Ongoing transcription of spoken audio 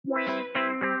Good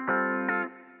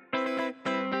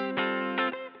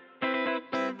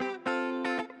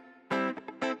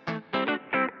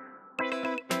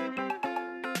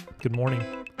morning.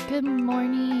 Good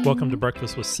morning. Welcome to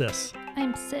Breakfast with Sis.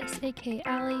 I'm Sis, aka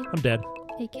Allie, I'm Dad.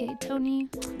 aka Tony.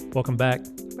 Welcome back.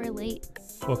 We're late.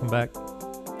 Welcome back.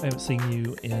 I haven't seen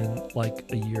you in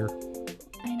like a year.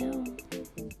 I know.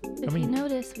 If you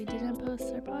notice, we didn't post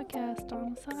our podcast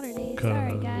on Saturday.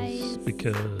 Sorry, guys.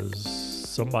 Because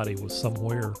somebody was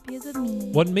somewhere. Because of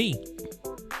me. Wasn't me.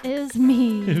 It was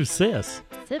me. It was Sis.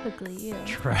 Typically you.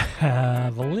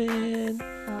 Traveling.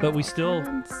 But we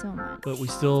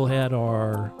still had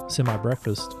our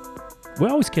semi-breakfast. We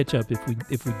always catch up.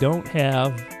 If we don't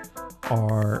have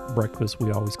our breakfast,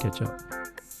 we always catch up,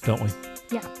 don't we?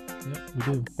 Yeah. Yep, we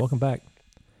do. Welcome back.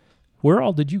 Where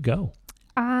all did you go?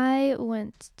 I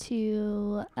went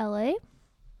to LA.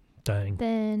 Dang.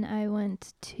 Then I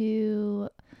went to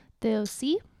the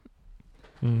OC.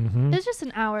 Mm-hmm. It was just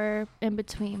an hour in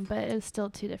between, but it was still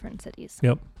two different cities.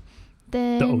 Yep.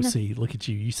 Then the OC. Look at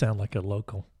you. You sound like a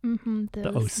local. Mm-hmm, the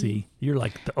OC. You're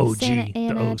like the OG. Santa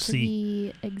Ana, the OC. to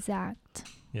be exact.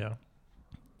 Yeah.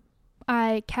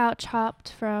 I couch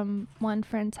hopped from one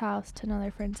friend's house to another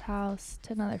friend's house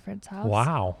to another friend's house.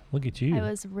 Wow. Look at you. I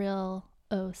was real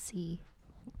OC.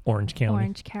 Orange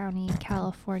County,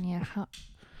 California.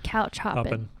 Couch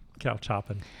hopping. Couch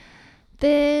hopping.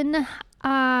 Then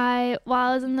while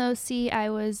I was in the OC, I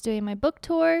was doing my book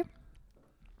tour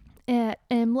at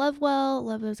Lovewell.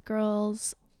 Love those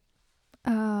girls.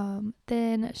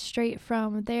 Then straight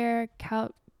from there,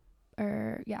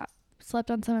 slept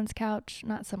on someone's couch.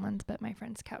 Not someone's, but my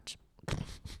friend's couch.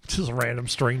 Just a random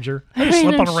stranger. I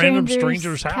slept on a random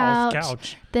stranger's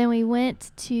couch. Then we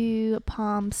went to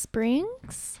Palm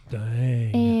Springs.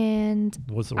 Dang. And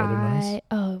was the weather nice?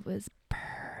 Oh, it was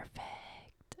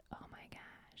perfect. Oh my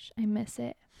gosh. I miss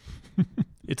it.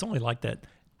 It's only like that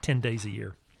 10 days a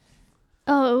year.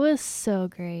 Oh, it was so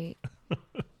great.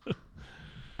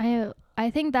 I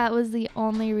think that was the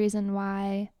only reason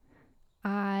why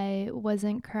I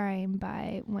wasn't crying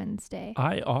by Wednesday.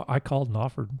 I called and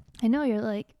offered. I know, you're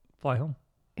like, fly home.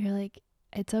 You're like,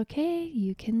 it's okay.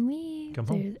 You can leave. Come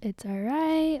home. It's all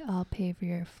right. I'll pay for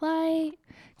your flight.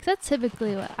 Because that's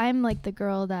typically what I'm like, the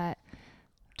girl that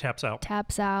taps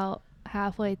out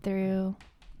halfway through.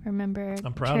 Remember,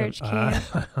 I'm proud church of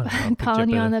camp,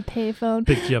 calling you on the payphone.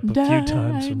 Picked you up a few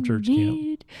times from church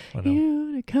camp. I need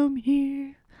you to come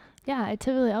here. Yeah, I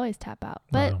typically always tap out.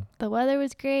 But the weather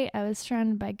was great. I was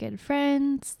surrounded by good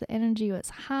friends. The energy was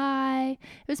high.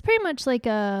 It was pretty much like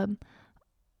a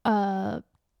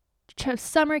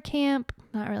summer camp.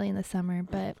 Not really in the summer,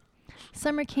 but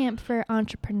summer camp for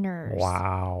entrepreneurs.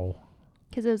 Wow.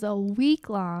 Because it was a week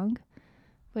long,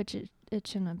 which it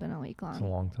shouldn't have been a week long. It's a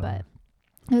long time.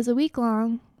 But it was a week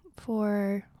long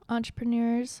for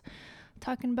entrepreneurs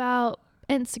talking about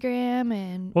Instagram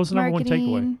and what was the marketing.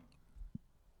 number one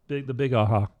takeaway? The big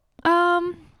aha.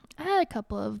 I had a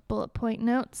couple of bullet point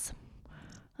notes.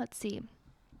 Let's see.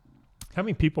 How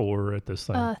many people were at this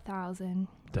thing? 1,000.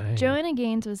 Dang. Joanna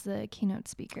Gaines was the keynote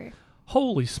speaker.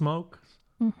 Holy smoke.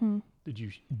 Mm-hmm. Did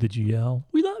you yell,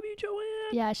 "We love you,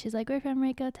 Joanne"? Yeah, she's like, we're from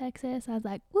Rico, Texas. I was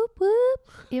like, whoop, whoop.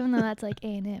 Even though that's like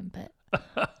A&M, but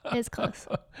it's close.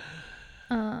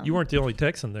 You weren't the only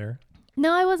Texan there.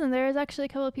 No, I wasn't. There was actually a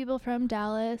couple of people from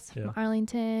Dallas, Yeah. from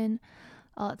Arlington,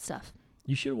 all that stuff.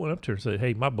 You should have went up to her and said,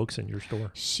 "Hey, my book's in your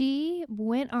store." She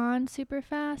went on super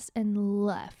fast and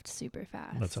left super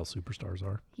fast. That's how superstars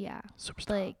are. Yeah. Superstar.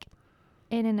 Like,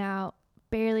 in and out.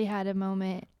 Barely had a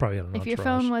moment. Probably had an If your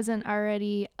entourage. phone wasn't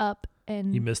already up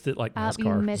and You missed it like out, NASCAR.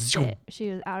 you missed it. She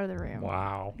was out of the room.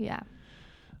 Wow. Yeah.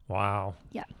 Wow.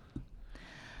 Yeah.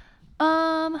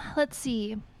 Let's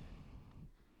see.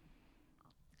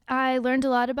 I learned a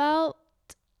lot about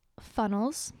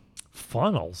funnels.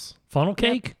 Funnels. Funnel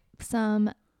cake? Yep.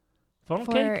 Some Funnel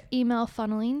for cake? email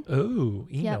funneling. Oh,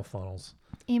 email Yep. funnels.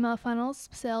 Email funnels,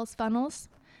 sales funnels.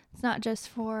 It's not just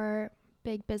for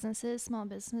big businesses. Small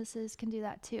businesses can do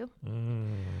that too.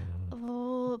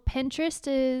 Oh, Pinterest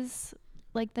is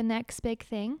like the next big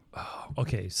thing. Oh,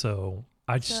 okay, so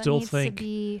I So still it needs think to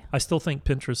be, I still think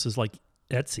Pinterest is like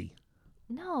Etsy.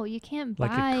 no, you can't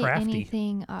Like a buy crafty.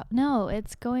 anything up. No,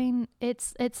 it's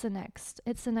the next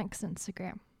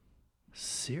Instagram.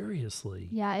 Seriously?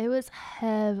 Yeah, it was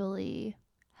heavily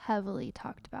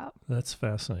talked about. That's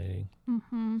fascinating.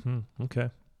 Mm-hmm. Okay.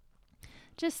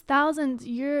 Just thousands.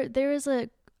 There is a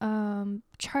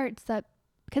charts that,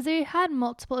 because they had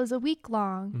multiple, it was a week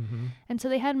long, Mm-hmm. and so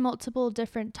they had multiple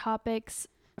different topics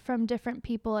from different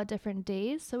people at different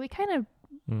days. So we kind of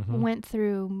Mm-hmm. went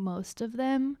through most of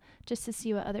them just to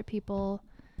see what other people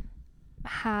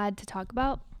had to talk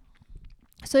about.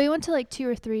 So we went to like 2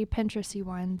 or 3 Pinteresty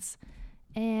ones,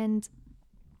 and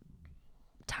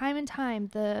time,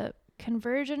 the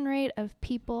conversion rate of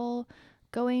people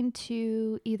going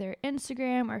to either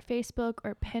Instagram or Facebook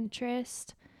or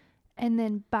Pinterest and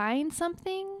then buying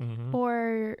something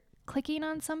or clicking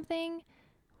on something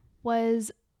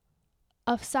was,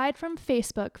 aside from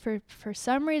Facebook, for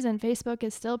some reason Facebook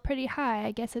is still pretty high.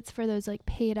 I guess it's for those like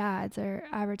paid ads or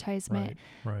advertisement.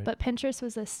 Right. But Pinterest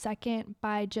was a second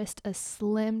by just a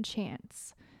slim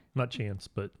chance. Not chance,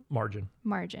 but margin.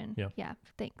 Yeah,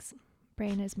 thanks.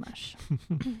 Brain is mush.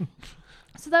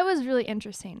 So that was really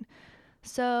interesting.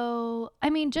 So,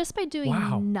 I mean, just by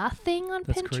doing nothing on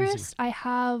That's Pinterest, crazy. I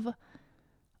have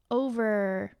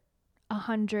over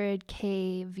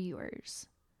 100K viewers.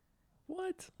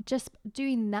 What? Just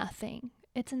doing nothing.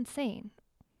 It's insane.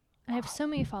 I have so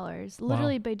many followers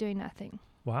literally by doing nothing.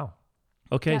 Wow.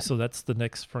 Okay, Yep. so that's the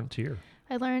next frontier.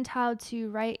 I learned how to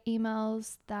write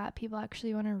emails that people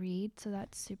actually want to read, so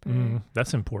that's super.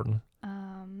 That's important.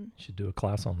 Should do a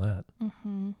class on that.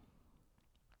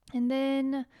 And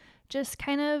then just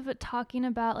kind of talking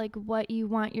about like what you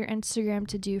want your Instagram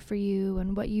to do for you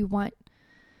and what you want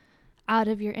out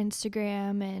of your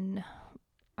Instagram, and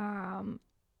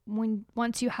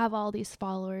once you have all these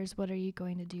followers, what are you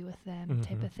going to do with them,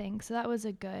 type of thing. So that was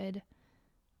a good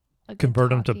Convert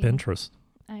them to talking. Pinterest.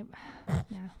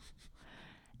 Yeah.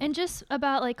 And just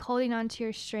about like holding on to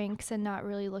your strengths and not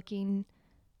really looking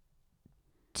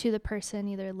to the person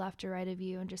either left or right of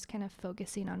you, and just kind of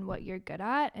focusing on what you're good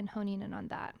at and honing in on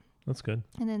that. That's good.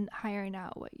 And then hiring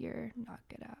out what you're not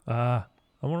good at.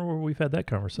 I wonder where we've had that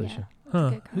conversation. Yeah, that's a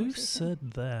good Who conversation.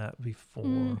 said that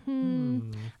before?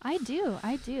 I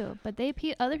do. But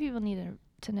other people need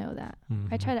to know that.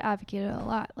 I try to advocate it a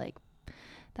lot. Like,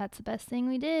 that's the best thing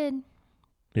we did.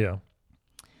 Yeah.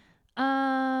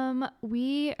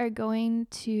 We are going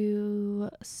to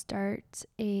start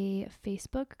a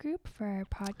Facebook group for our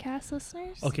podcast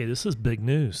listeners. Okay, this is big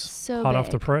news. So Hot big. off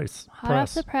the press. Hot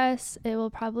off the press. It will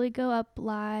probably go up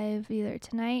live either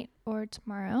tonight or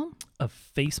tomorrow. A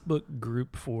Facebook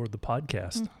group for the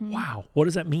podcast. Wow. What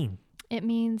does that mean? It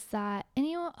means that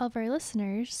any of our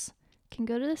listeners can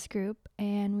go to this group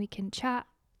and we can chat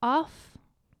off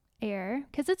air,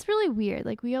 because it's really weird.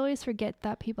 Like, we always forget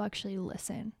that people actually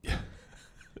listen.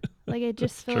 Like, I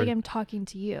just feel like I'm talking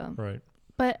to you. Right.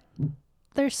 But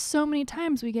there's so many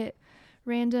times we get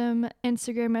random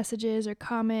Instagram messages or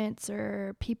comments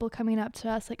or people coming up to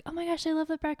us like, oh my gosh, I love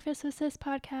the Breakfast with Sis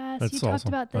podcast. That's you talked awesome.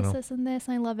 about this, and this,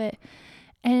 and I love it.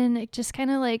 And it just kind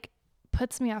of like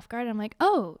puts me off guard. I'm like,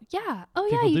 oh yeah,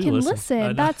 People you do can listen.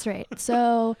 listen. That's right.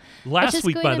 So Last just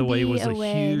week, going by to the way, be was a a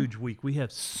way- huge week. We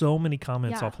have so many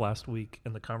comments Yeah. off last week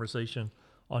in the conversation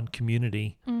on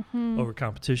community over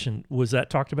competition. Was that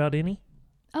talked about any?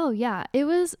 Oh yeah, it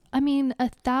was,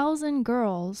 1,000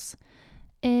 girls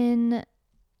in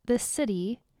the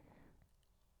city,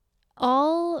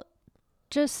 all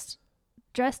just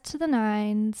dressed to the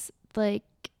nines. Like,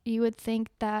 you would think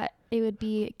that it would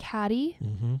be catty.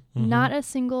 Not a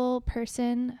single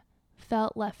person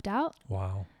felt left out.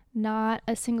 Wow. Not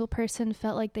a single person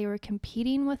felt like they were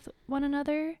competing with one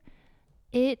another.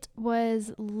 It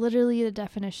was literally the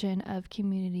definition of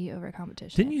community over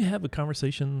competition. Didn't you have a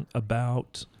conversation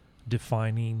about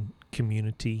defining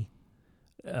community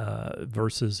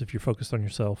versus if you're focused on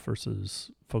yourself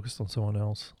versus focused on someone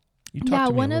else? You talked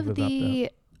to me one a of little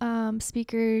bit about the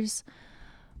speakers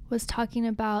was talking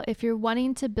about, if you're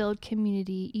wanting to build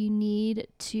community, you need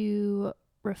to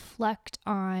reflect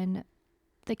on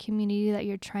the community that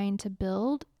you're trying to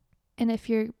build. And if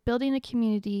you're building a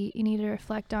community, you need to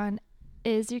reflect on,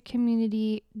 is your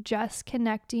community just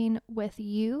connecting with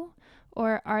you,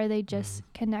 or are they just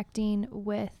connecting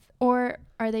with, or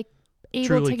are they able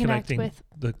truly to connect connecting with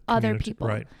the other community. people?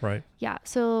 Right. Yeah.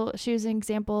 So she was an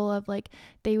example of like,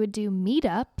 they would do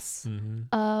meetups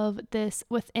of this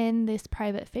within this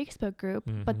private Facebook group,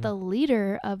 but the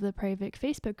leader of the private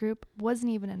Facebook group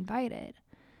wasn't even invited.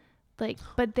 Like,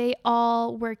 but they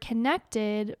all were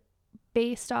connected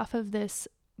based off of this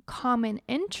common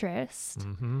interest,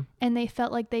 and they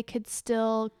felt like they could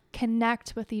still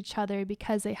connect with each other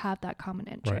because they have that common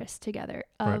interest together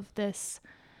of this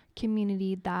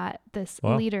community that this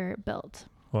leader built.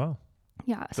 Wow.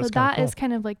 Yeah. So That's kinda that is cool.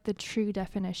 kind of like the true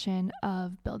definition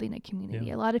of building a community.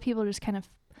 Yeah. A lot of people just kind of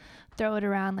throw it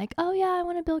around like, oh yeah, I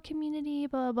want to build community,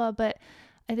 blah, blah, blah. But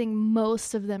I think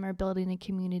most of them are building a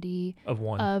community Of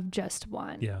one. of just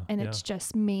one. Yeah, And yeah. it's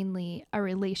just mainly a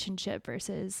relationship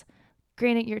versus,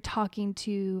 granted, you're talking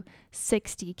to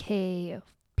 60K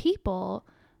people,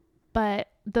 but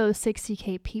those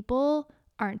 60K people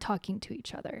aren't talking to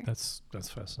each other. That's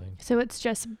fascinating. So it's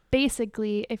just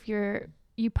basically if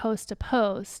you post a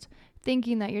post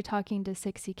thinking that you're talking to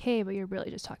 60K, but you're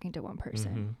really just talking to one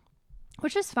person,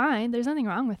 which is fine. There's nothing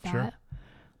wrong with that. Sure.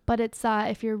 But it's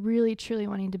if you're really truly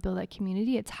wanting to build that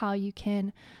community, it's how you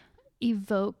can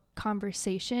evoke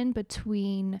conversation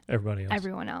between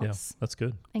everyone else. Yeah, that's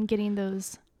good. And getting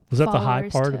those. Was that the high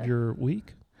part of your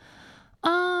week?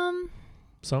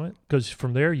 Summit? Because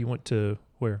from there you went to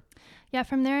where? Yeah,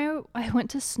 from there I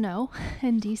went to snow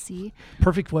in DC.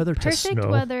 Perfect weather to snow. Perfect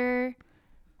weather,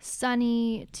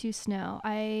 sunny to snow.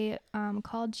 I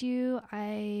called you.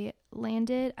 I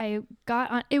landed. I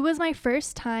got on. It was my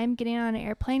first time getting on an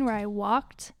airplane where I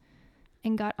walked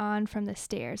and got on from the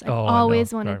stairs. I've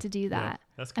always wanted to do that.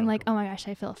 Yeah, I'm like, oh my gosh,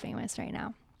 I feel famous right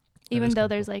now. Even though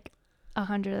there's like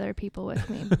 100 other people with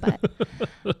me, but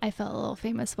I felt a little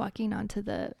famous walking onto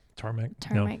the tarmac.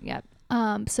 Yep.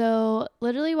 So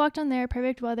literally walked on there,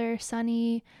 perfect weather,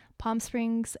 sunny. Palm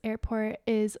Springs Airport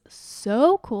is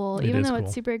so cool. Even though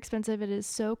it's super expensive, it is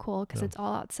so cool because it's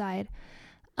all outside.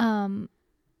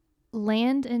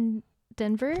 Land in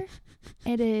Denver,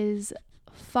 it is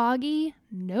foggy,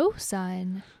 no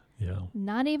sun. Yeah.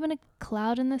 Not even a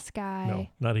cloud in the sky. No,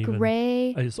 not even.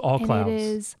 Gray. It's all clouds. And it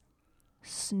is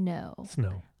snow.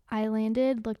 I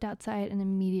landed, looked outside, and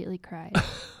immediately cried.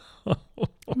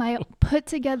 My put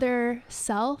together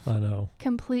self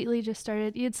completely just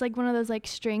started. It's like one of those like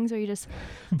strings where you just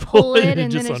pull it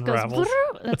and then it goes.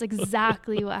 That's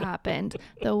exactly what happened.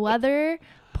 The weather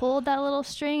pulled that little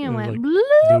string and went.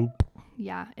 Like,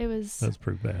 yeah, it was. That's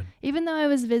pretty bad. Even though I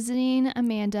was visiting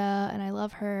Amanda and I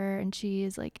love her and she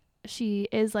is like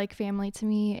family to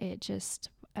me,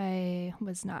 I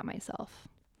was not myself.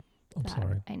 I'm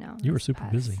sorry. I know. You were super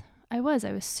busy. I was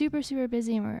super, super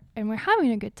busy and we're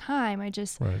having a good time. I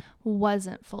just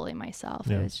wasn't fully myself.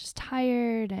 I was just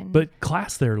tired But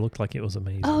class there looked like it was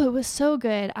amazing. Oh, it was so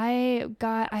good. I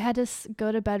had to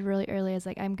go to bed really early. I was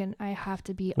like, I have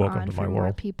to be on for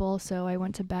more people. So I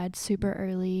went to bed super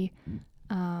early.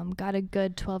 Got a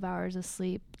good 12 hours of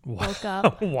sleep. Woke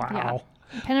up. Wow.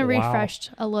 Yeah, kind of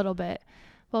refreshed a little bit.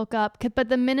 Woke up. But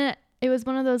the minute it was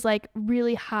one of those like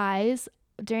really highs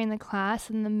during the class,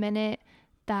 and the minute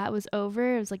that was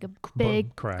over, it was like a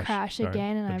big crash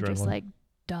again, and I'm just like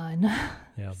done.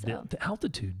 Yeah, so. The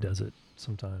altitude does it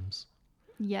sometimes.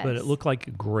 Yes, but it looked like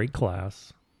a great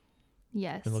class.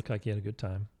 Yes, it looked like you had a good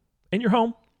time, and you're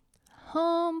home.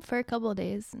 Home for a couple of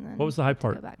days, and then what was the high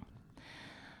part? Go back.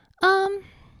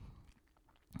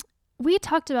 We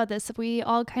talked about this. We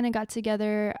all kind of got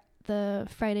together the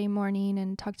Friday morning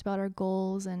and talked about our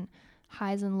goals and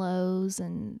highs and lows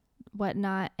and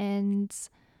whatnot, and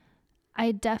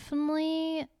I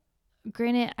definitely,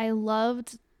 granted, I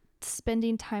loved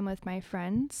spending time with my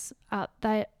friends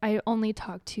that I only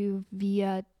talk to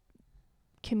via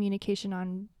communication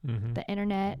on the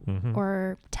internet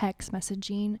or text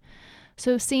messaging.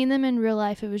 So seeing them in real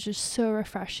life, it was just so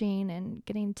refreshing and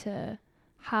getting to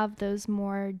have those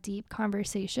more deep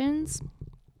conversations.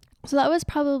 So that was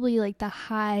probably like the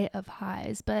high of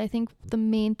highs. But I think the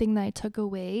main thing that I took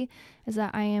away is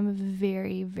that I am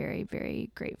very, very,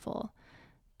 very grateful.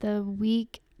 The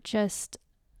week, just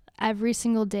every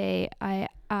single day, I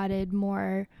added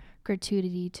more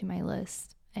gratuity to my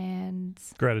list. And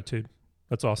gratitude.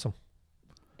 That's awesome.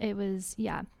 It was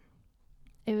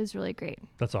really great.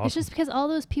 That's awesome. It's just because all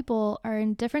those people are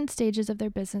in different stages of their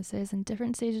businesses and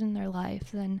different stages in their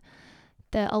life. And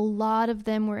a lot of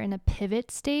them were in a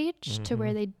pivot stage to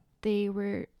where they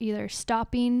were either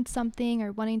stopping something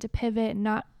or wanting to pivot,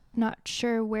 not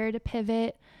sure where to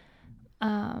pivot.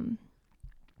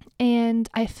 And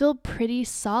I feel pretty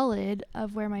solid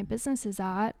of where my business is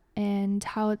at and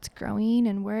how it's growing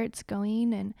and where it's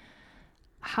going and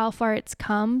how far it's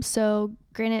come. So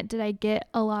granted, did I get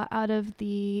a lot out of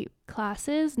the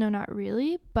classes? No, not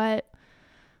really. But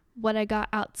what I got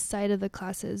outside of the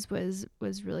classes was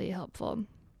really helpful,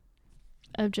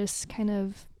 of just kind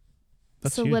of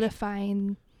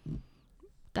solidifying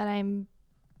that I'm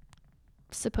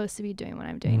supposed to be doing what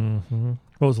I'm doing.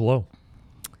 What was low?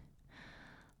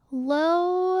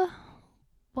 Low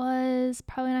was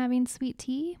probably not having sweet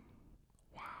tea.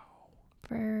 Wow.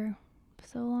 For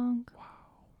so long. Wow.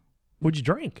 What'd you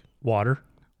drink? Water?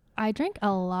 I drank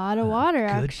a lot of water,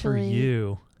 actually. Good for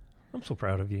you. I'm so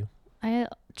proud of you. I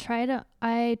tried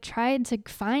to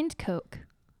find Coke.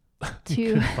 I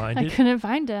couldn't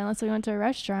find it unless we went to a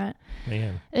restaurant.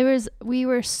 Man. We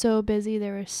were so busy.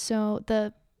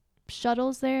 The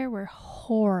shuttles there were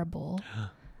horrible.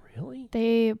 Really?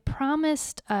 They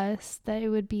promised us that it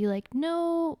would be like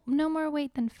no more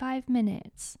wait than 5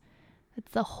 minutes.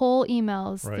 It's the whole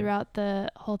emails throughout the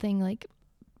whole thing, like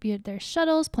there's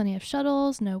shuttles, plenty of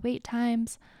shuttles, no wait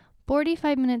times,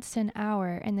 45 minutes to an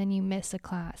hour, and then you miss a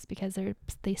class because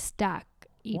they stack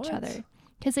each other.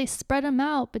 Because they spread them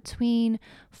out between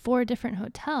 4 different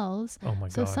hotels. Oh my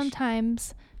gosh. So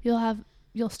sometimes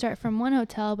you'll start from one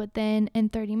hotel, but then in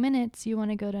 30 minutes you want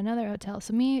to go to another hotel.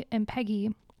 So me and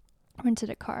Peggy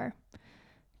rented a car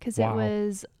because it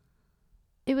was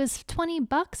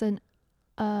 $20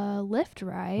 a Lyft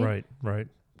ride. Right.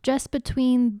 Just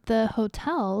between the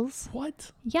hotels.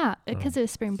 What? Yeah, because it was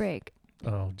spring break.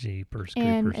 Oh, jeepers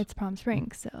And creepers. it's Palm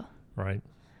Springs, so. Right.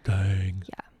 Dang.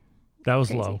 Yeah. That was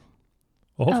Crazy. low.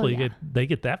 Well, hopefully they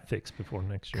get that fixed before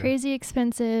next year. Crazy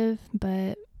expensive,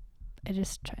 but I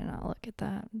just try not to look at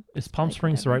that. Is Palm like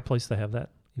Springs whatever. the right place to have that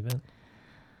event?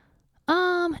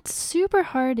 It's super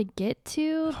hard to get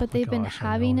to, but they've been gosh, I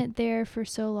having know it there for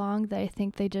so long that I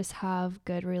think they just have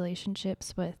good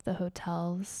relationships with the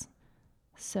hotels.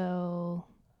 So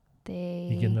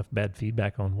You get enough bad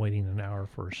feedback on waiting an hour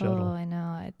for a shuttle. Oh, I know.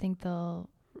 I think they'll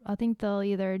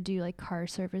either do like car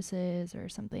services or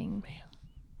something. Man,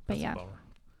 but that's yeah. a bummer.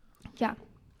 Yeah.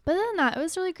 But other than that, it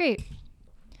was really great.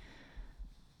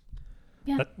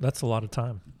 Yeah. That's a lot of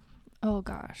time. Oh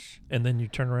gosh. And then you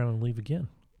turn around and leave again.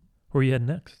 Where are you heading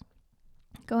next?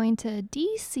 Going to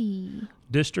DC.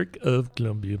 District of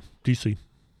Columbia, DC.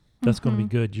 That's going to be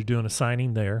good. You're doing a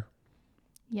signing there.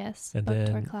 Yes. And booked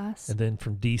then our class. And then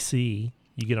from DC,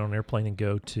 you get on an airplane and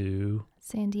go to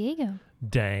San Diego.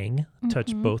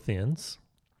 touch both ends.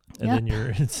 And then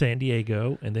you're in San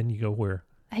Diego. And then you go where?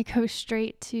 I go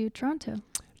straight to Toronto.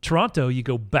 Toronto, you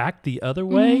go back the other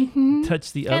way,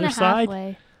 touch the Kinda other side.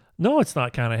 halfway. No, it's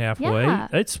not kind of halfway. Yeah.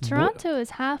 It's Toronto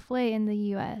is halfway in the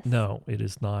U.S. No, it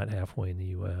is not halfway in the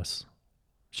U.S.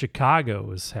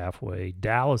 Chicago is halfway.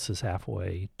 Dallas is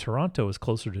halfway. Toronto is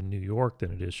closer to New York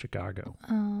than it is Chicago.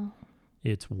 Oh.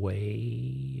 It's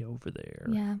way over there.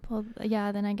 Yeah. Well,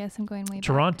 yeah, then I guess I'm going way back.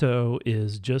 Toronto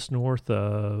is just north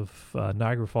of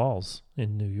Niagara Falls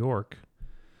in New York.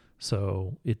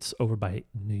 So it's over by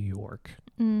New York.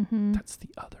 Mm-hmm. That's the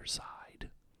other side.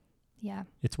 Yeah.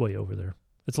 It's way over there.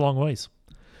 It's a long ways.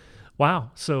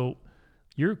 Wow. So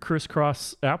you're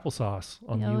crisscross applesauce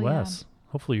on the U.S. Yeah.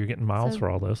 Hopefully you're getting miles for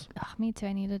all this. Me too.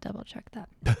 I need to double check that.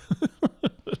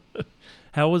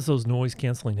 How was those noise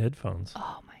canceling headphones?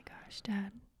 Oh my gosh,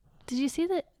 Dad. Did you see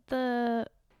the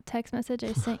text message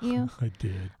I sent you? I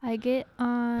did. I get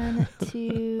on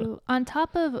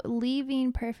top of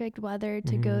leaving perfect weather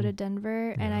to go to Denver,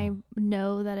 and I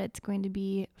know that it's going to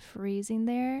be freezing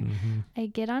there. I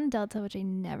get on Delta, which I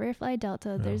never fly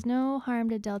Delta. Yeah. There's no harm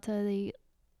to Delta.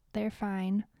 They're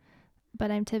fine.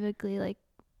 But I'm typically like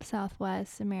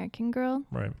Southwest American girl.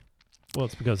 Right. Well,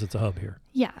 it's because it's a hub here.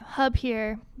 Yeah, hub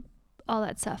here, all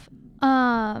that stuff.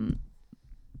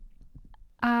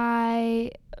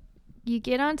 You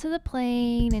get onto the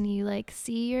plane and you like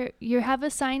see you have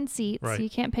assigned seats, right. So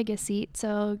you can't pick a seat.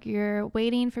 So you're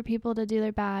waiting for people to do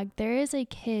their bag. There is a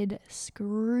kid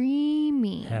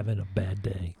screaming. Having a bad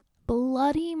day.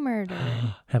 Bloody murder.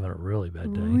 Having a really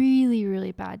bad day. Really,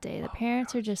 really bad day. The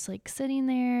parents are just like sitting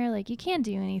there. Like you can't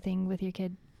do anything with your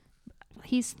kid.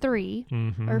 He's 3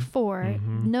 or 4,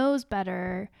 knows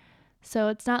better. So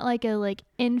it's not like a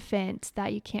infant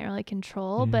that you can't really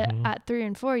control, but at 3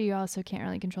 and 4 you also can't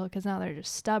really control because now they're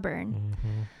just stubborn.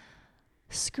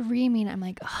 Screaming. I'm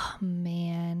like, oh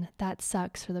man, that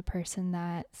sucks for the person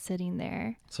that's sitting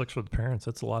there. Sucks for the parents.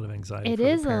 That's a lot of anxiety. It for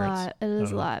is the a parents. lot. It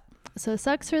is a lot. So it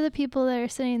sucks for the people that are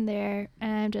sitting there,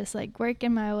 and I'm just like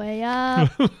working my way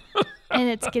up, and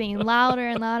it's getting louder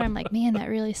and louder. I'm like, man, that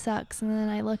really sucks. And then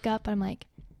I look up, and I'm like,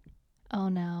 oh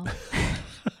no.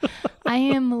 I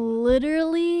am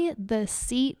literally the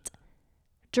seat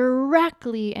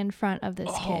directly in front of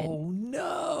this kid. Oh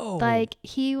no. Like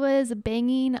he was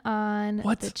banging on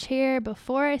the chair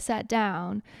before I sat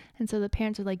down. And so the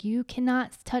parents were like, you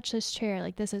cannot touch this chair.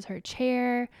 Like this is her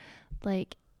chair.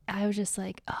 Like I was just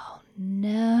like, oh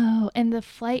no. And the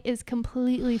flight is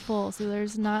completely full. So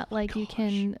there's not you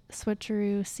can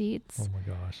switcheroo seats. Oh my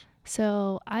gosh.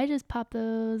 So I just popped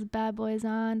those bad boys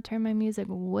on, turned my music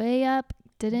way up,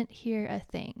 didn't hear a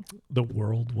thing. The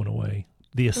world went away.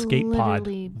 The escape pod.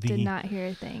 Literally did not hear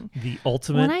a thing. The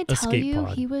ultimate escape pod. When I tell you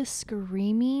he was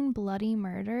screaming bloody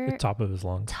murder. The top of his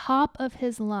lungs. Top of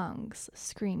his lungs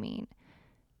screaming.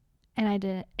 And I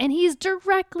didn't. And he's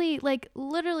directly,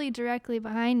 literally directly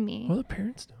behind me. What are the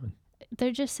parents doing?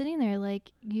 They're just sitting there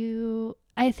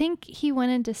I think he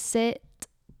went in to sit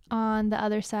on the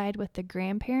other side with the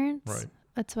grandparents. Right.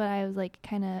 That's what I was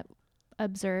kind of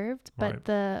observed. But Right.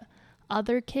 the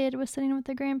other kid was sitting with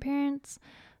the grandparents.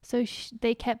 So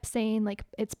they kept saying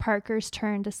it's Parker's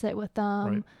turn to sit with them.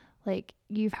 Right. Like,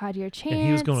 you've had your chance. And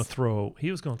he was going to throw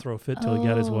a fit till he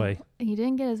got his way. He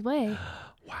didn't get his way.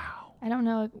 Wow. I don't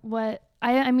know what,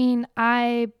 I mean,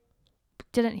 I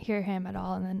didn't hear him at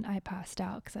all, and then I passed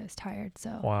out because I was tired.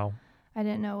 So wow. I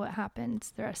didn't know what happened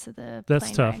the rest of the That's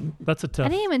plane tough. ride. That's a tough. I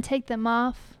didn't even take them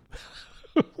off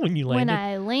when you landed. when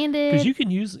I landed. Because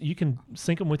you can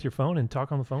sync them with your phone and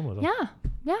talk on the phone with them.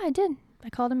 Yeah, I did. I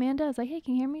called Amanda. I was like, hey,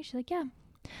 can you hear me? She's like, yeah.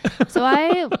 So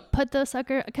I put those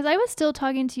because I was still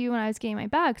talking to you when I was getting my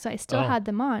bag, so I still had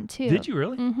them on too. Did you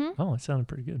really? Mm-hmm. Oh, it sounded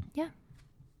pretty good. Yeah.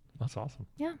 That's awesome.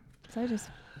 Yeah. So I just...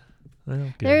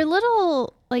 Well, they're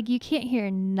little, like, you can't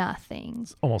hear nothing.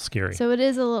 It's almost scary. So it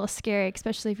is a little scary,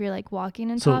 especially if you're like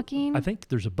walking and So talking. I think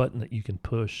there's a button that you can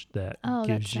push that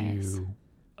gives that's nice. you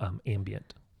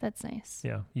ambient. That's nice.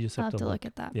 Yeah, you just I'll have have to look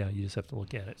at that. Yeah, you just have to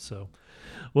look at it. So,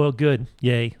 well, good.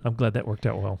 Yay. I'm glad that worked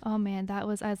out well. Oh, man, I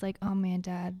was like, oh, man,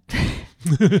 Dad.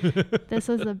 This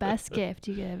was the best gift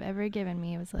you could have ever given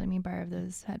me, was letting me borrow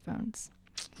those headphones.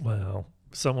 Well,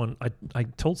 I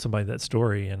told somebody that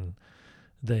story, and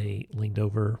they leaned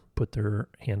over, put their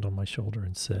hand on my shoulder,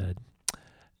 and said,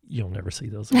 "You'll never see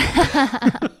those again."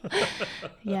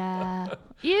 Yeah,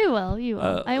 you will.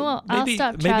 I won't. I'll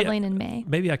stop traveling in May.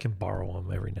 Maybe I can borrow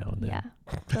them every now and then. Yeah,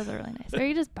 those are really nice. Or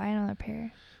you just buy another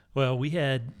pair. Well, we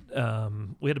had a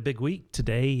big week.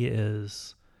 Today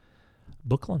is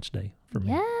book launch day for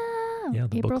me. Yeah,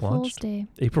 the April book launched. Fool's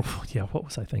Day. Yeah, what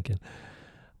was I thinking?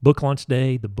 Book launch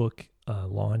day. The book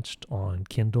launched on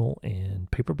Kindle and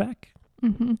paperback.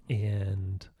 Mm-hmm.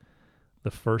 And the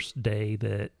first day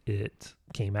that it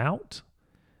came out,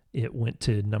 it went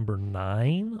to number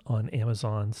 9 on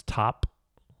Amazon's top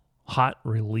hot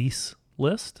release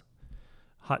list.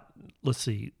 Hot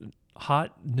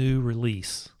new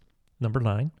release, number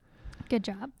 9. Good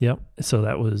job. Yep. So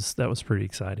that was pretty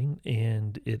exciting,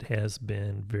 and it has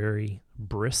been very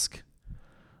brisk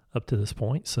up to this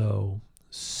point. So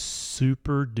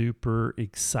super duper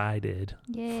excited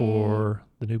for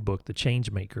the new book, The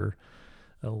Changemaker,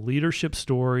 a leadership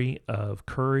story of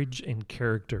courage and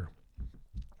character.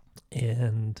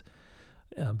 And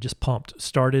I'm just pumped.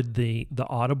 Started the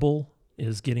Audible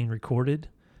is getting recorded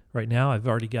right now. I've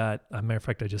already got, as a matter of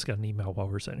fact, I just got an email while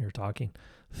we're sitting here talking,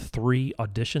 3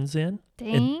 auditions in.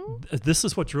 Dang. And this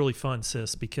is what's really fun,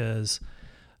 sis, because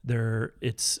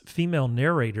it's female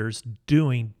narrators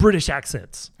doing British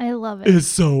accents. I love it. It is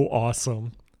so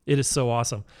awesome. It is so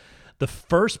awesome. The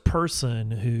first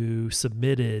person who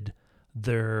submitted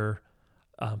their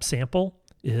sample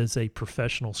is a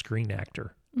professional screen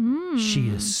actor. She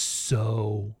is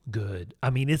so good. I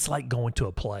mean, it's like going to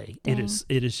a play. Dang.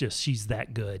 It is just, she's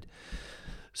that good.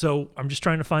 So I'm just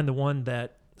trying to find the one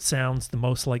that sounds the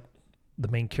most like the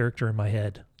main character in my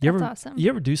head. That's awesome. You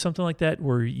ever do something like that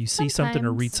where you see something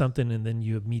or read Sometimes. something and then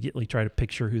you immediately try to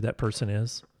picture who that person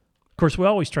is? Of course, we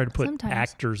always try to put Sometimes.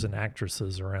 actors and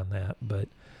actresses around that, but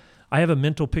I have a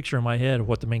mental picture in my head of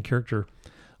what the main character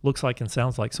looks like and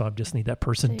sounds like, so I just need that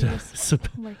person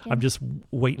I'm just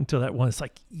waiting until that one. It's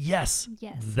like, yes,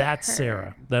 that's her.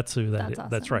 Sarah. That's who that is. Awesome.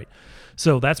 That's right.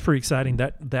 So that's pretty exciting.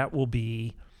 That will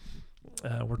be,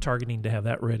 we're targeting to have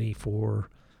that ready for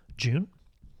June.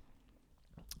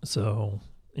 So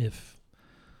if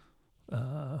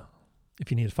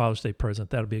you need a Father's Day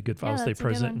present, that'll be a good Father's Day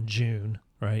present in June,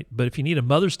 right? But if you need a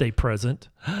Mother's Day present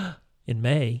in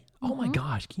May, oh my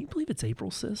gosh, can you believe it's April,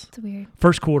 sis? It's weird.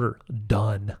 First quarter,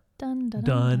 done,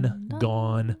 Done.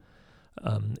 gone.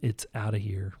 It's out of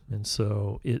here. And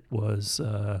so it was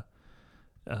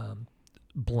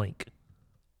blink,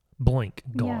 gone.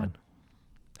 Yeah.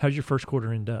 How's your first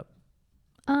quarter end up?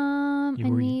 I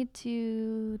need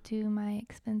to do my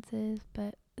expenses,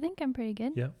 but I think I'm pretty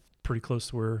good. Yeah, pretty close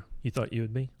to where you thought you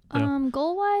would be. Yeah.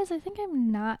 Goal wise, I think I'm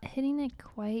not hitting it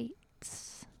quite.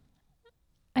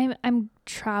 I'm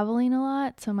traveling a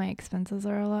lot, so my expenses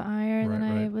are a lot higher than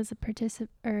I was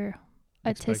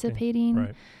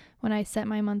anticipating when I set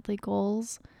my monthly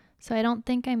goals. So I don't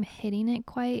think I'm hitting it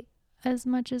quite as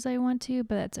much as I want to,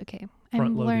 but that's okay.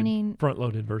 I'm learning front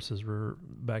loaded versus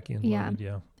back end loaded.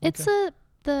 Yeah. It's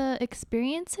the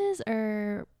experiences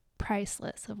are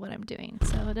priceless of what I'm doing,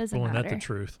 so it doesn't matter. Isn't that the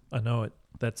truth? I know it.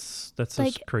 That's like,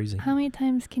 just crazy. How many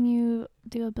times can you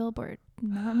do a billboard?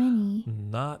 Not many.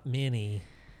 Not many.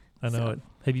 I know it.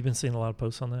 Have you been seeing a lot of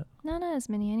posts on that? No, not as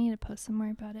many. I need to post some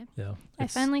more about it. Yeah. I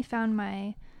finally found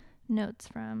my notes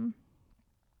from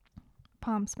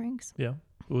Palm Springs. Yeah.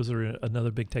 Was there another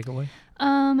big takeaway?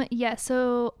 Yeah.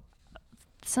 So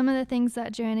some of the things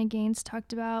that Joanna Gaines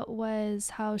talked about was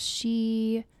how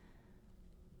because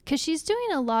she's doing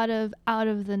a lot of out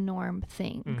of the norm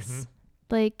things. Mm-hmm.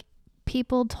 Like,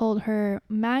 people told her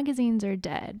magazines are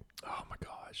dead. Oh my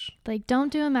gosh. gosh. Like,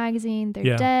 don't do a magazine.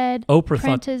 They're dead. Oprah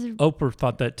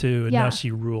thought that too, and now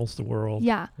she rules the world.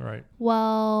 Yeah. Right.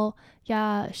 Well,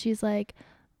 yeah, she's like,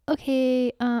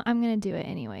 okay, I'm going to do it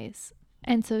anyways.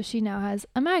 And so she now has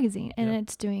a magazine, and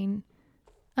it's doing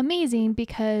amazing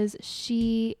because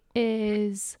she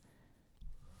is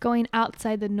going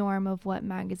outside the norm of what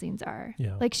magazines are.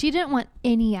 Yeah. Like, she didn't want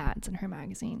any ads in her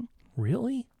magazine.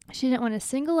 Really? She didn't want a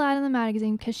single ad in the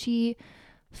magazine because she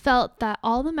felt that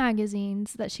all the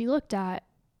magazines that she looked at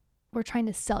were trying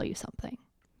to sell you something.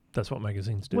 That's what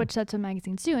magazines do. That's what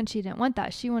magazines do. And she didn't want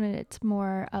that. She wanted it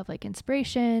more of like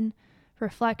inspiration,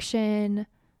 reflection,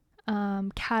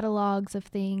 catalogs of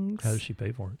things. How does she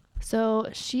pay for it? So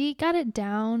she got it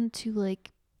down to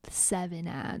like 7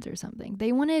 ads or something.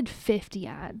 They wanted 50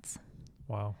 ads.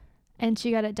 Wow. And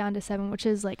she got it down to 7, which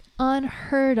is like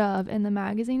unheard of in the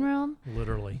magazine realm.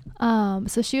 Literally.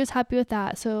 So she was happy with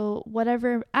that. So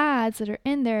whatever ads that are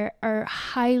in there are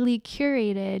highly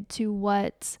curated to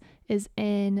what is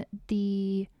in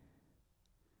the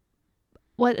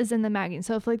magazine.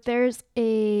 So if like there's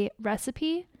a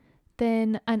recipe,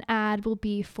 then an ad will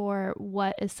be for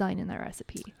what is selling in the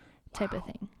recipe type of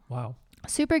thing. Wow.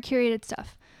 Super curated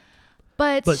stuff.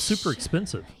 But super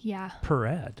expensive. Yeah. Per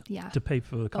ad. Yeah. To pay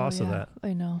for the cost of that.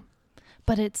 I know.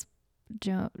 But it's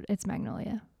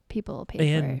Magnolia. People will pay for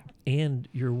it. And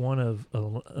you're one of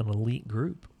an elite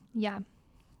group. Yeah.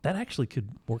 That actually could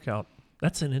work out.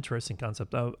 That's an interesting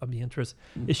concept. I'd be interested.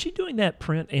 Is she doing that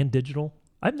print and digital?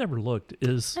 I've never looked.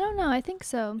 I don't know. I think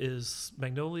so. Is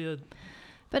Magnolia?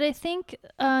 But I think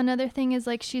another thing is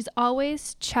like she's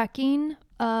always checking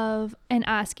and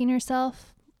asking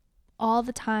herself all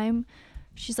the time.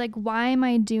 She's like, why am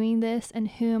I doing this and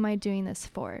who am I doing this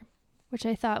for? Which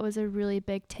I thought was a really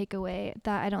big takeaway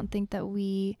that I don't think that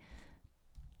we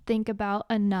think about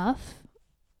enough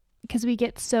because we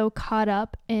get so caught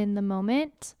up in the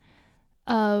moment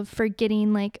of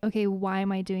forgetting like, okay, why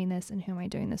am I doing this and who am I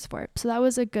doing this for? So that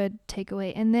was a good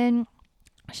takeaway. And then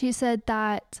she said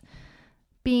that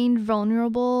being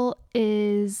vulnerable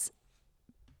is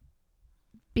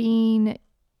being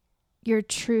your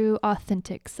true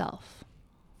authentic self.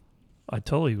 I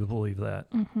totally believe that.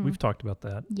 Mm-hmm. We've talked about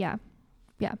that. Yeah.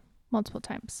 Multiple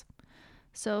times.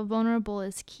 So vulnerable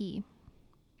is key.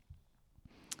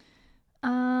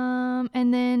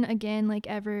 And then again, like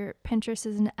Pinterest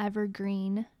is an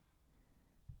evergreen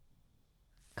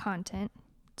content.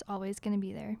 It's always going to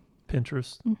be there.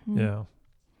 Pinterest. Mm-hmm. Yeah.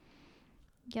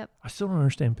 Yep. I still don't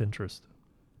understand Pinterest.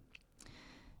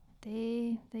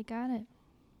 They got it.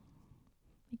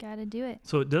 You got to do it.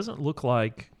 So it doesn't look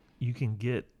like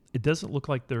it doesn't look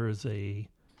like there is a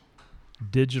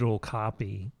digital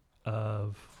copy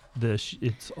of this.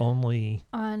 It's only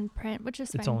on print, which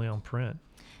is fine. It's only on print.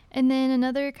 And then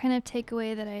another kind of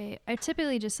takeaway that I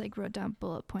typically just like wrote down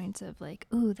bullet points of like,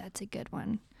 ooh, that's a good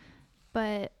one.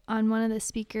 But on one of the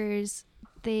speakers,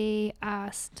 they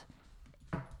asked,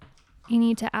 you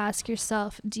need to ask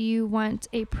yourself, do you want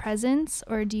a presence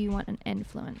or do you want an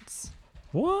influence?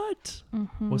 What?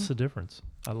 Mm-hmm. What's the difference?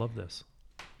 I love this.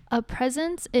 A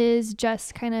presence is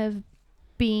just kind of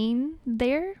being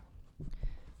there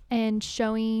and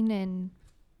showing and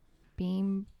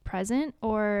being present,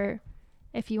 or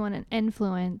if you want an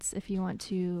influence, if you want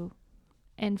to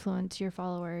influence your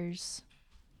followers.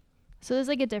 So there's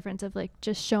like a difference of like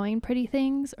just showing pretty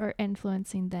things or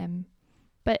influencing them,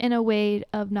 but in a way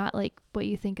of not like what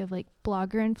you think of like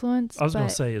blogger influence. I was going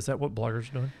to say, is that what bloggers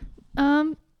are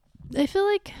doing? I feel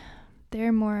like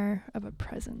they're more of a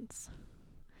presence.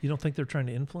 You don't think they're trying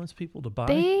to influence people to buy?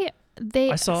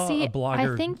 I saw a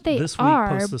blogger I think they this week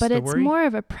are, post a but story. It's more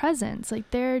of a presence.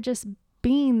 Like they're just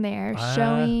being there,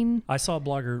 showing. I saw a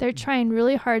blogger. They're trying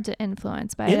really hard to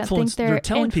influence, but I don't think they're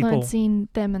influencing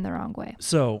them in the wrong way.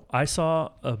 So I saw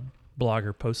a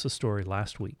blogger post a story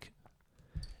last week.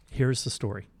 Here's the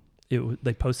story.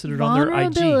 They posted it on their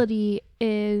IG. Vulnerability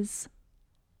is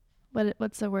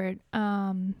what's the word?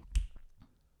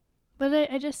 But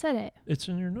I just said it. It's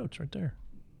in your notes right there.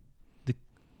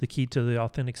 The key to the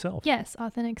authentic self. Yes,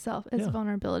 authentic self is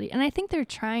vulnerability. And I think they're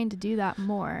trying to do that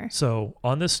more. So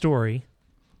on this story,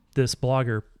 this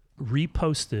blogger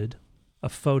reposted a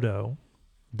photo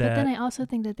that... But then I also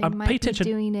think that they might be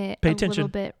doing it little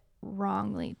bit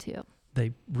wrongly too.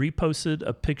 They reposted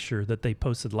a picture that they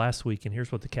posted last week, and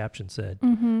here's what the caption said.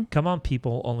 Mm-hmm. Come on,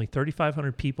 people. Only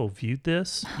 3,500 people viewed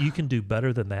this. You can do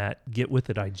better than that. Get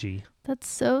with it, IG. That's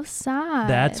so sad.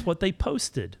 That's what they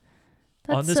posted.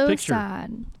 That's on this so picture.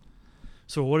 sad.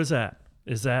 So what is that?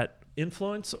 Is that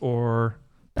influence or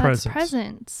presence? That's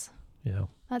presence. Yeah.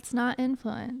 That's not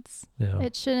influence. Yeah.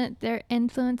 It shouldn't. They're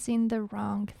influencing the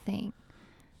wrong thing.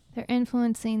 They're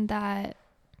influencing that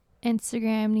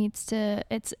Instagram needs to,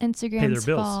 it's Instagram's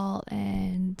fault.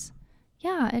 And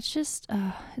yeah, it's just,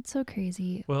 it's so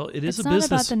crazy. Well, it is it's a not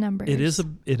business. about the numbers.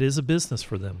 It is a business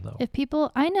for them though. If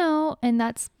people, I know, and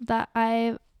that's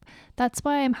why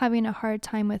I'm having a hard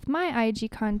time with my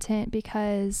IG content,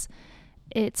 because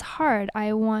it's hard.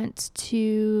 I want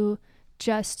to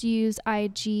just use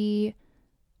IG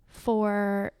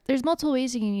for, there's multiple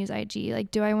ways you can use IG.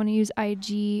 Like, do I want to use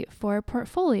IG for a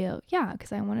portfolio? Yeah,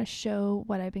 because I want to show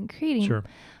what I've been creating. Sure.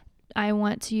 I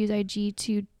want to use IG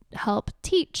to help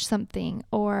teach something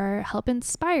or help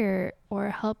inspire or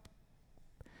help,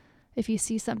 if you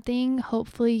see something,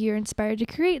 hopefully you're inspired to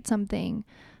create something.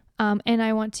 And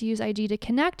I want to use IG to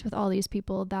connect with all these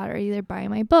people that are either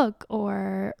buying my book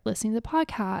or listening to the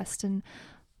podcast.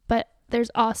 But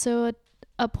there's also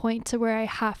a point to where I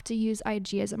have to use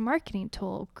IG as a marketing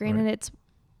tool. Granted, right.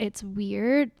 it's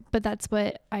weird, but that's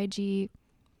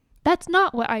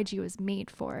not what IG was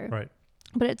made for. Right.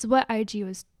 But it's what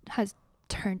IG has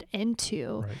turned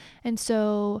into. Right. And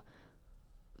so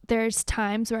there's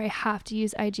times where I have to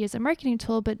use IG as a marketing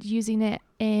tool, but using it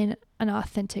in an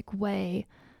authentic way,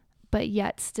 but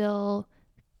yet still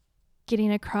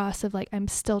getting across of like, I'm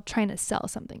still trying to sell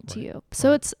something to you.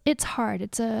 So it's hard.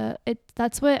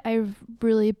 That's what I've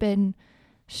really been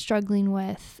struggling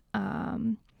with.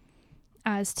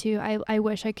 As to, I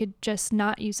wish I could just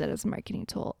not use it as a marketing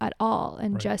tool at all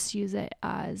and just use it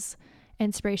as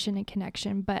inspiration and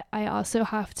connection. But I also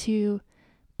have to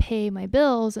pay my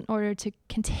bills in order to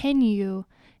continue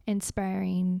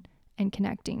inspiring and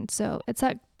connecting. So it's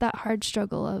that hard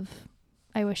struggle of,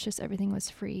 I wish just everything was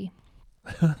free.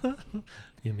 You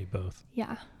and me both.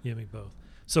 Yeah. You and me both.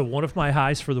 So one of my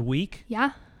highs for the week.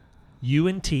 Yeah.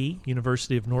 UNT,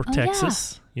 University of North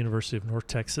Texas. Yeah. University of North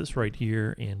Texas, right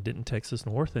here in Denton, Texas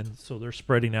North. And so they're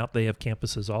spreading out. They have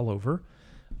campuses all over.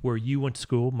 Where you went to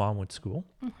school, Mom went to school.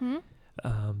 Mm-hmm.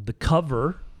 The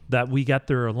cover that we got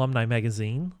their alumni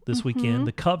magazine this weekend.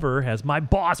 The cover has my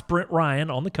boss, Brent Ryan,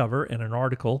 on the cover and an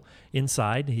article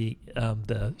inside.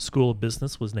 The School of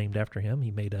Business was named after him.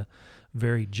 He made a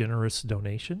very generous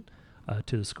donation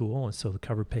to the school, and so the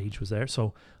cover page was there.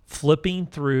 So flipping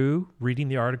through, reading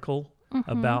the article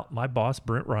about my boss,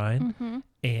 Brent Ryan,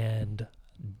 and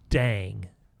dang,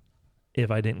 if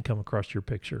I didn't come across your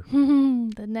picture.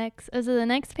 Is it the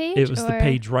next page? It was the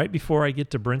page right before I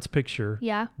get to Brent's picture.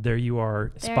 Yeah. There you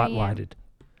are, spotlighted.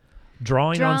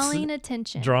 Drawing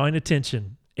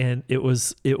attention. And it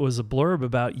was a blurb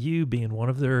about you being one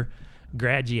of their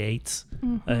graduates,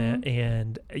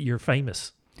 and you're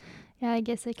famous. Yeah, I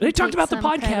guess they talked about the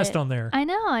podcast on there. I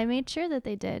know. I made sure that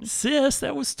they did. Sis,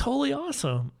 that was totally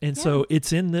awesome. And so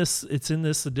it's in this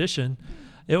edition.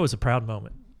 It was a proud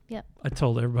moment. Yep. I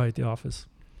told everybody at the office.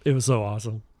 It was so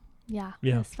awesome. Yeah.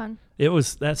 It was fun.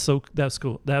 That's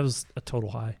cool. That was a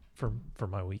total high for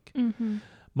my week. Mm-hmm.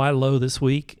 My low this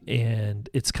week, and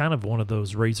it's kind of one of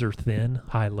those razor thin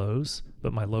high lows,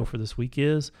 but my low for this week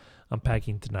is I'm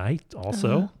packing tonight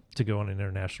also to go on an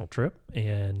international trip.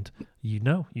 And you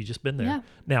just been there. Yeah.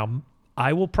 Now,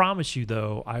 I will promise you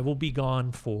though, I will be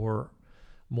gone for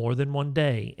more than one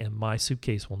day, and my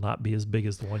suitcase will not be as big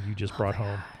as the one you just brought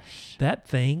home. That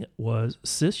thing was,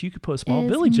 sis, you could put a small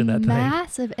village in that thing.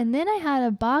 Massive. And then I had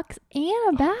a box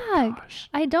and a bag. Gosh.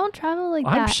 I don't travel like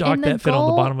that. I'm shocked that fit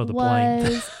on the bottom of the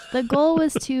plane. The goal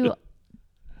was to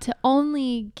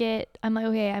only get, I'm like,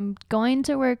 okay, I'm going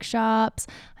to workshops.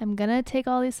 I'm going to take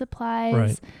all these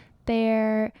supplies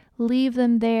there, leave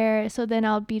them there, so then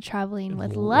I'll be traveling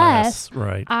with less.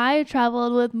 Right. I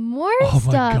traveled with more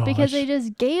stuff because they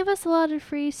just gave us a lot of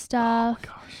free stuff. Oh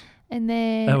my gosh. And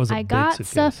then I got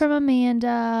stuff from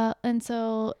Amanda, and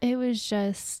so it was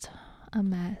just a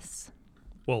mess.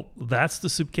 Well, that's the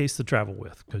suitcase to travel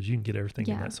with, because you can get everything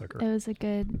in that sucker. It was a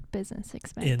good business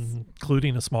expense.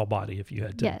 Including a small body if you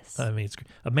had to. Yes. I mean,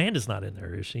 Amanda's not in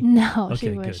there, is she? No, okay, she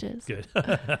wishes. Good.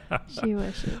 She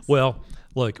wishes. Well,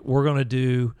 look, we're going to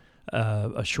do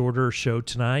a shorter show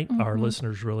tonight. Our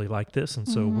listeners really like this, and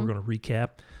so we're going to recap.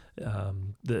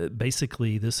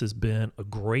 Basically, this has been a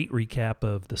great recap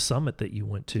of the summit that you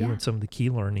went to and some of the key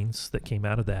learnings that came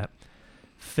out of that.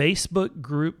 Facebook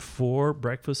group for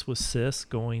Breakfast with Sis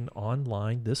going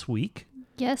online this week.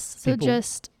 Yes, so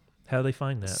just how do they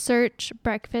find that? Search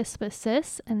Breakfast with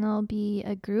Sis, and there'll be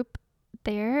a group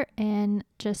there, and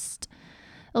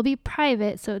it'll be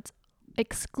private, so it's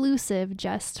exclusive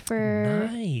just for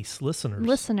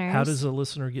listeners. How does a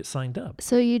listener get signed up?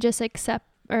 So you just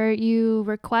you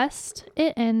request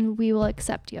it, and we will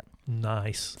accept you.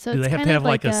 Nice. So do they have to have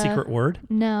like a secret word?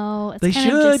 No, it's they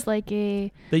kind of just like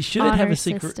a They should have a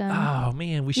secret. System. Oh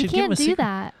man, we should give them a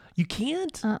secret. You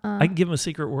can't do that. You can't? I can give them a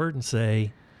secret word and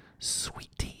say, "Sweet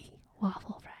tea."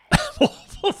 Waffle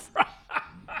fries.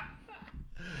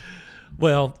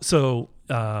 Well, so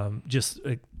just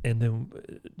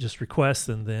request,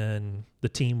 and then the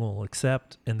team will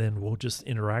accept, and then we'll just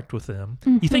interact with them.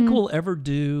 Mm-hmm. You think we'll ever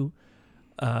do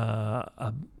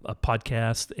a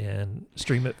podcast and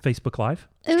stream it Facebook Live?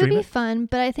 It would be fun,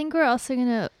 but I think we're also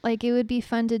gonna it would be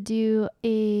fun to do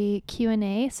a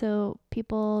Q&A. So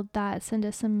people that send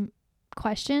us some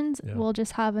questions, we'll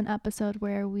just have an episode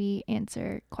where we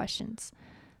answer questions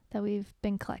that we've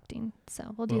been collecting.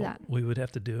 So we'll do that. We would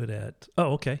have to do it at.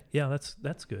 Oh, okay. Yeah,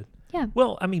 that's good. Yeah.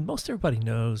 Well, I mean, most everybody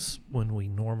knows when we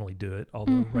normally do it,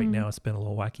 although right now it's been a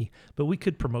little wacky, but we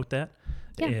could promote that.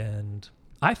 Yeah. And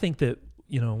I think that,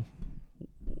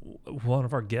 one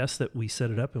of our guests that we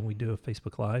set it up and we do a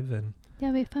Facebook Live and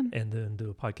it'd be fun. And then do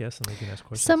a podcast and they can ask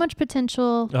questions. So much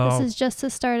potential. This is just the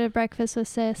start of Breakfast with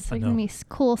Sis. There's going to be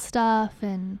cool stuff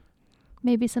and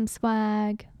maybe some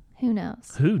swag. Who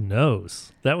knows? Who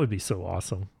knows? That would be so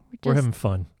awesome. We're having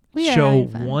fun. We are Show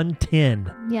having fun.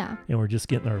 110. Yeah. And we're just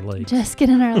getting our legs.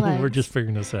 We're just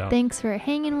figuring this out. Thanks for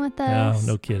hanging with us.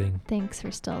 No kidding. Thanks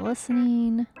for still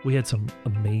listening. We had some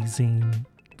amazing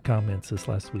comments this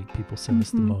last week. People sent us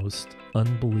the most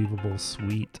unbelievable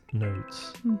sweet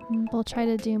notes. We'll try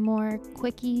to do more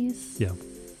quickies. Yeah.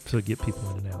 So get people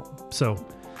in and out. So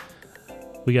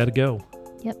we got to go.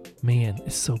 Yep. Man,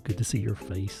 it's so good to see your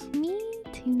face. Me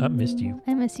too. I missed you.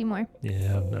 I miss you more.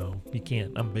 Yeah, no, you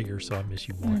can't. I'm bigger, so I miss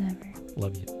you more. Whatever.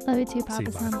 Love you. Love you too,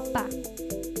 Papa See you, Sam.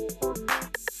 Bye.